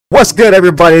What's good,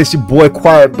 everybody? It's your boy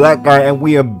Quiet Black Guy, and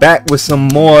we are back with some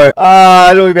more.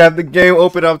 I don't even have the game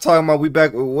open. I'm talking about we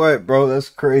back with what, bro? That's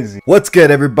crazy. What's good,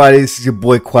 everybody? This is your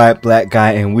boy Quiet Black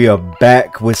Guy, and we are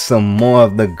back with some more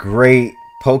of the great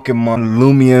Pokemon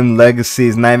Loomian Legacy.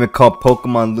 It's not even called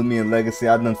Pokemon Loomian Legacy.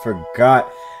 I done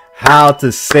forgot how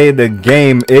to say the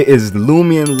game. It is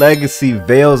Loomian Legacy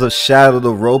Veils of Shadow, the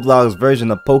Roblox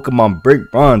version of Pokemon Brick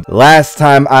Bronze. Last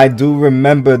time I do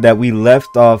remember that we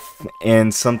left off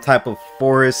in some type of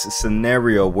forest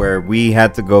scenario where we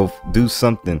had to go do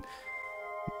something.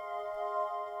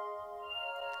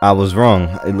 I was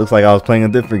wrong. It looks like I was playing a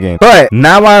different game. But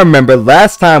now I remember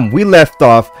last time we left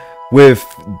off with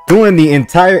doing the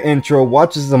entire intro,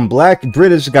 watching some black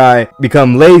British guy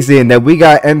become lazy, and that we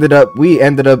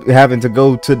ended up having to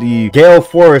go to the Gale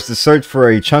Forest to search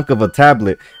for a chunk of a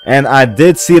tablet. And I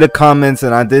did see the comments,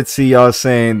 and I did see y'all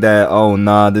saying that, oh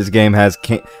nah, this game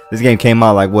came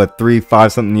out like what,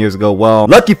 3-5 something years ago. Well,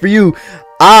 lucky for you,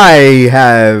 I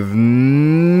have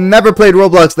never played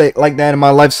Roblox like that in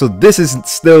my life, so this is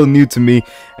still new to me.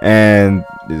 And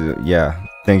yeah,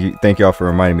 thank y'all for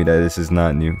reminding me that this is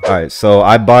not new. All right, so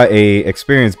I bought a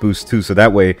experience boost too, so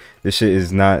that way this shit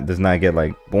does not get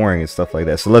like boring and stuff like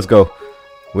that. So let's go.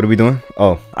 What are we doing?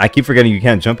 Oh, I keep forgetting you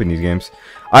can't jump in these games.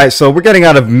 All right, so we're getting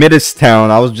out of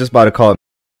Town. I was just about to call it.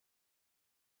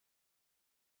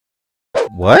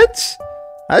 What?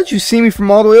 How did you see me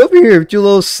from all the way over here with your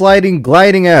little sliding,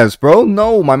 gliding ass, bro?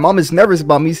 No, my mom is nervous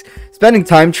about me spending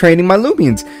time training my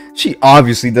Loomians. She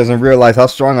obviously doesn't realize how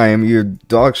strong I am. You're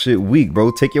dog shit weak,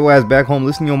 bro. Take your ass back home.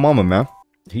 Listen to your mama, man.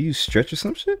 Do you stretch or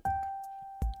some shit?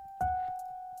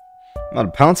 I'm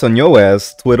about to pounce on your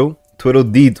ass, Twiddle. Twiddle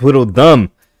D, Twiddle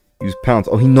dumb. Use pounce.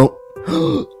 Oh, he know.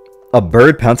 A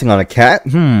bird pouncing on a cat?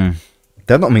 That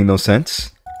don't make no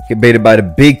sense. Get baited by the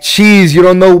big cheese. You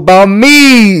don't know about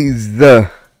me. The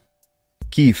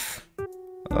Keith.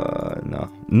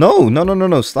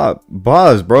 No, stop.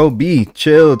 Pause, bro.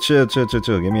 Chill.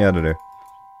 Get me out of there.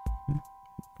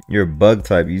 You're a bug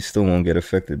type. You still won't get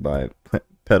affected by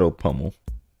pedal pummel.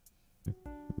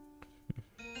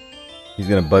 He's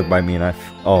gonna bug bite me, and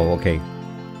oh, okay.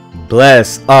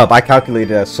 Bless up. I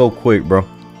calculated that so quick, bro.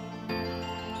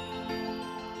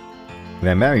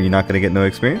 That matter? You're not gonna get no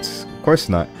experience? Of course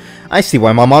not. I see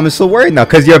why my mom is so worried now.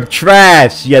 Cause you're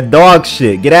trash. You're dog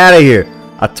shit. Get out of here.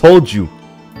 I told you.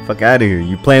 Fuck out of here.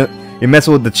 You're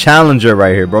messing with the challenger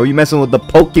right here, bro. You messing with the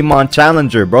Pokemon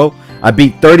challenger, bro. I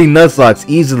beat 30 Nuzlocke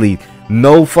easily.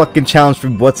 No fucking challenge for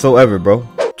whatsoever, bro.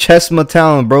 Chesma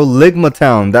Town, bro. Ligma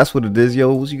Town. That's what it is,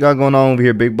 yo. What you got going on over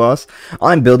here, big boss?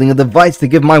 I'm building a device to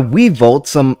give my Weavolt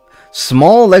some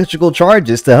small electrical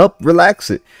charges to help relax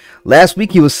it. Last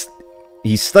week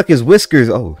he stuck his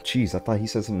whiskers. Oh, jeez, I thought he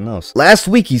said something else. Last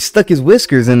week, he stuck his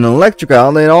whiskers in an electric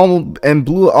outlet and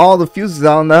blew all the fuses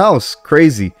out in the house.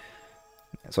 Crazy.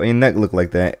 That's why your neck look like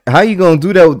that. How you gonna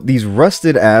do that with these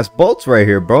rusted ass bolts right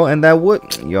here, bro? And that wood.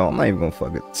 Yo, I'm not even gonna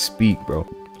fucking speak, bro.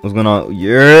 What's going on?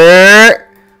 Yeah.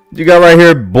 What you got right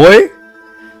here, boy?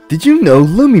 Did you know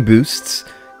Lumi boosts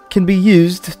can be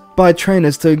used by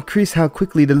trainers to increase how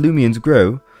quickly the Loomians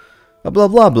grow? Blah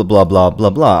blah blah blah blah blah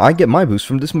blah. I get my boost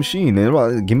from this machine.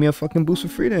 Give me a fucking boost for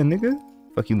free then, nigga.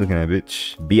 Fuck you looking at,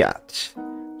 bitch. Biatch.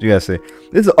 What you gotta say?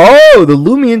 This is the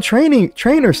Loomian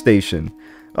trainer station.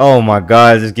 Oh my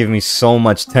god, this is giving me so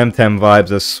much Temtem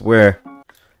vibes, I swear.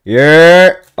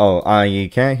 Yeah. Oh, you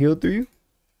can't heal through you?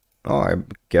 Oh, I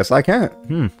guess I can't.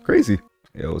 Crazy.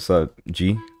 Yo, what's up,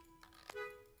 G?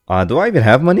 Do I even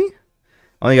have money?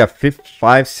 I only got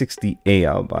 568.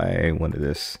 I'll buy one of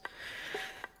this.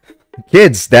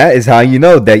 Kids, that is how you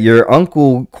know that your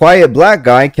uncle Quiet Black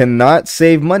Guy cannot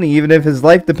save money even if his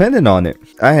life depended on it.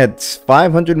 I had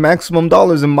 $500 maximum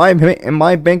in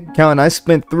my bank account, and I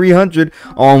spent $300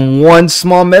 on one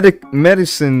small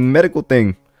medical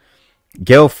thing.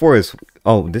 Gale Forest.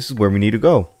 Oh, this is where we need to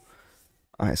go.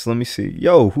 Alright, so let me see.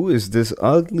 Yo, who is this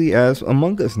ugly ass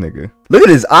Among Us nigga? Look at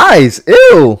his eyes.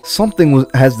 Ew. Something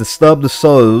has disturbed the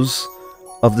souls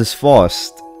of this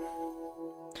forest.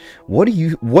 What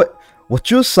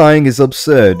you're saying is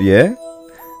absurd, yeah?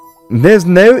 There's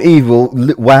no evil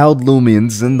wild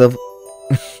Loomians in the...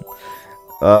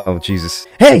 oh, Jesus.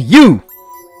 Hey, you!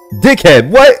 Dickhead,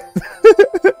 what?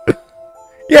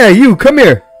 Yeah, you, come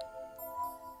here.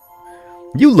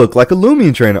 You look like a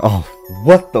Loomian trainer. Oh,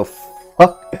 what the fuck?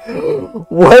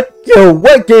 What? Yo,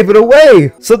 what gave it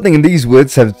away? Something in these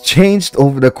woods have changed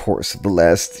over the course of the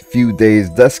last few days.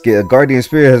 Duskit, a guardian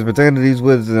spirit, has protected these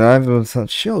woods, and I've been...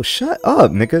 Yo, shut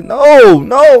up, nigga. No,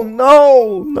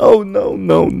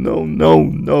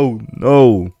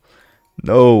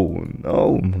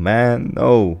 man,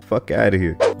 no. Fuck out of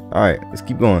here. Alright, let's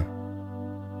keep going.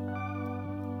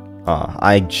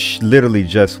 Literally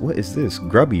just, what is this?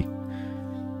 Grubby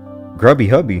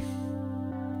hubby.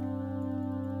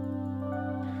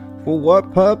 For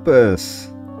what purpose?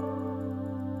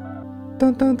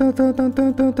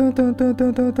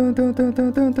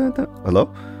 Hello?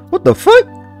 What the fuck?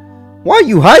 Why are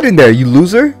you hiding there, you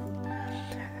loser?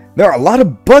 There are a lot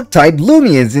of bug-type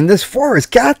Loomians in this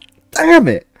forest. God damn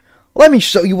it! Let me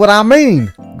show you what I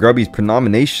mean. Grubby's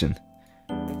prenomination.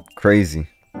 Crazy.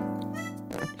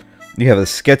 You have a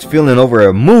sketch feeling over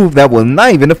a move that will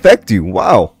not even affect you.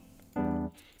 Wow.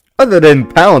 Other than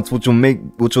pounce, which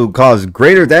will cause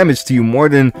greater damage to you more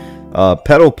than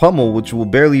pedal pummel, which will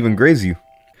barely even graze you.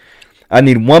 I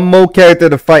need one more character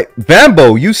to fight.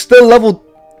 Vambo, you still level.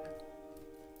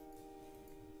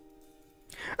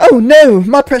 Oh no,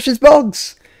 my precious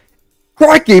bugs.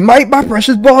 Crikey, mate, my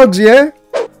precious bugs, yeah?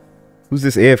 Who's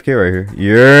this AFK right here?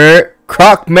 Yeah,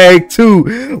 Crocmag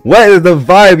 2. What is the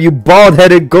vibe, you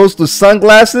bald-headed ghost with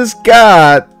sunglasses?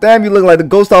 God damn, you look like the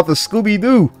ghost off of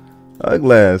Scooby-Doo.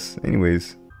 Glass.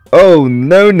 Anyways. Oh,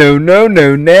 no.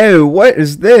 What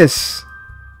is this?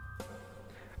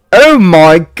 Oh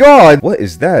my god. What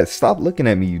is that? Stop looking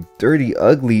at me, you dirty,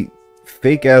 ugly,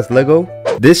 fake-ass Lego.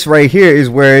 This right here is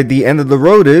where the end of the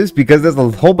road is, because there's a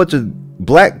whole bunch of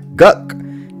black guck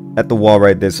at the wall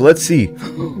right there. So let's see.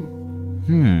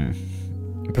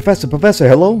 Professor,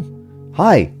 hello?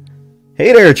 Hi.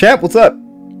 Hey there, champ, what's up?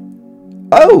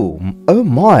 Oh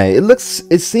my,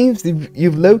 it seems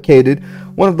you've located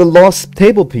one of the lost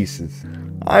table pieces.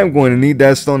 I'm going to need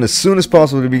that stone as soon as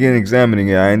possible to begin examining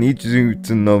it. I need you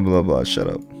to know blah blah. Shut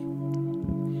up.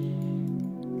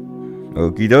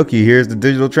 Okie dokie, here's the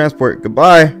digital transport.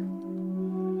 Goodbye.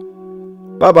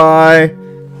 Bye-bye.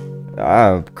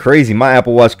 Crazy. My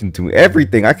Apple Watch can do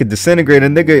everything. I could disintegrate a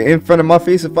nigga in front of my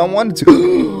face if I wanted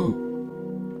to.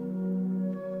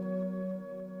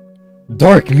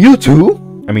 Dark Mewtwo?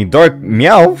 I mean, Dark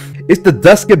Meowth? It's the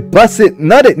Duskit Busset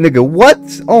Nutted nigga. What?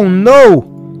 Oh no.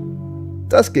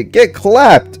 Duskit, get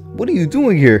clapped. What are you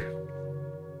doing here?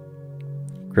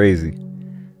 Crazy.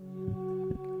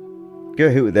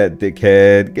 Get hit with that,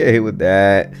 dickhead. Get hit with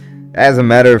that. As a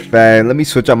matter of fact, let me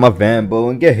switch out my Vambo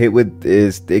and get hit with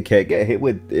this, dickhead. Get hit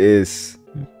with this.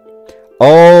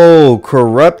 Oh,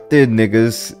 corrupted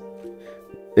niggas.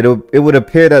 It would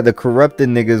appear that the corrupted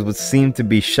niggas would seem to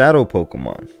be shadow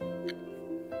Pokemon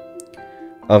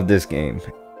of this game.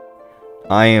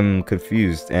 I am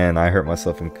confused and I hurt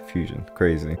myself in confusion.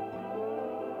 Crazy.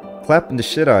 Clapping the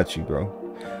shit out you, bro.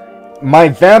 My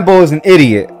Vambo is an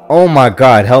idiot. Oh my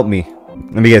god, help me.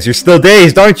 Let me guess, you're still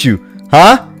dazed, aren't you?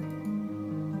 Huh?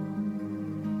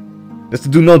 Just to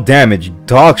do no damage, you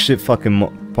dog shit fucking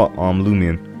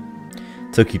Loomian.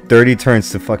 Took you 30 turns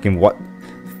to fucking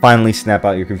finally snap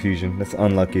out your confusion. That's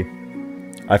unlucky.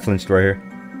 I flinched right here.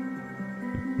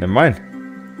 Never mind.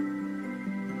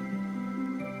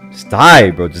 Just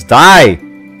die, bro. Just die.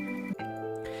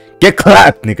 Get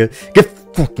clapped, nigga. Get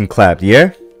fucking clapped,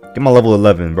 yeah? Get my level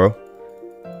 11, bro.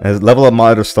 As level up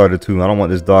my other starter too. I don't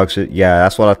want this dog shit. Yeah,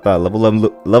 that's what I thought. Level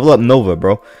up Nova,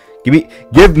 bro.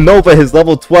 Give Nova his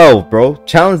level 12, bro.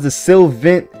 Challenge the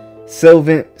Sylvant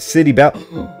City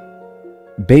battle.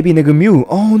 Baby nigga Mew.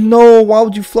 Oh no, why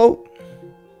would you float?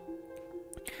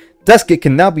 Duskit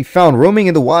can now be found roaming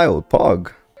in the wild.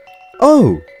 Pog.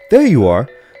 Oh, there you are.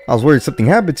 I was worried something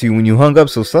happened to you when you hung up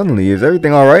so suddenly. Is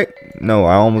everything alright? No,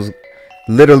 I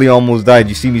literally almost died.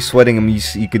 You see me sweating and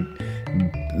you could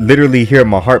literally hear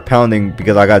my heart pounding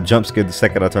because I got jump scared the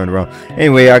second I turned around.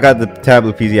 Anyway, I got the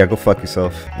tablet piece. Yeah, go fuck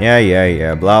yourself.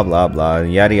 Yeah. Blah, blah, blah.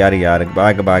 Yada, yada, yada.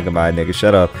 Goodbye, nigga.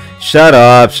 Shut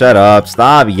up.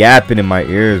 Stop yapping in my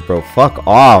ears, bro. Fuck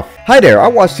off. Hi there. I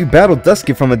watched you battle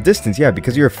Duskit from a distance. Yeah,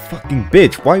 because you're a fucking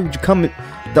bitch. Why would you come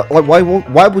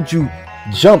why would you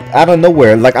jump out of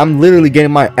nowhere? Like, I'm literally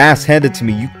getting my ass handed to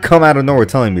me. You come out of nowhere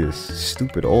telling me this.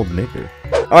 Stupid old nigga.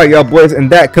 Alright, y'all boys, and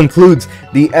that concludes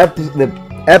the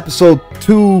episode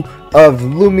 2 of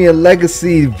Loomian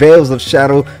Legacy Veils of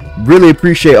Shadow. Really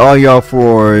appreciate all y'all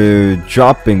for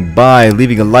dropping by,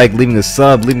 leaving a like, leaving a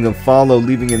sub, leaving a follow,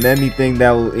 leaving an anything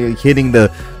that will hitting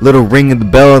the little ring in the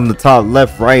bell in the top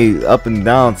left, right, up and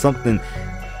down, something.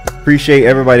 Appreciate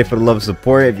everybody for the love and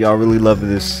support. If y'all really love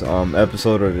this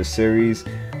episode or this series,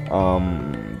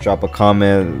 drop a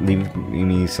comment, leave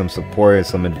me some support,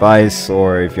 some advice,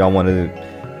 or if y'all want to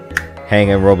hang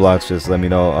in Roblox, just let me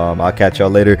know. I'll catch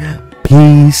y'all later.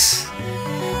 Peace.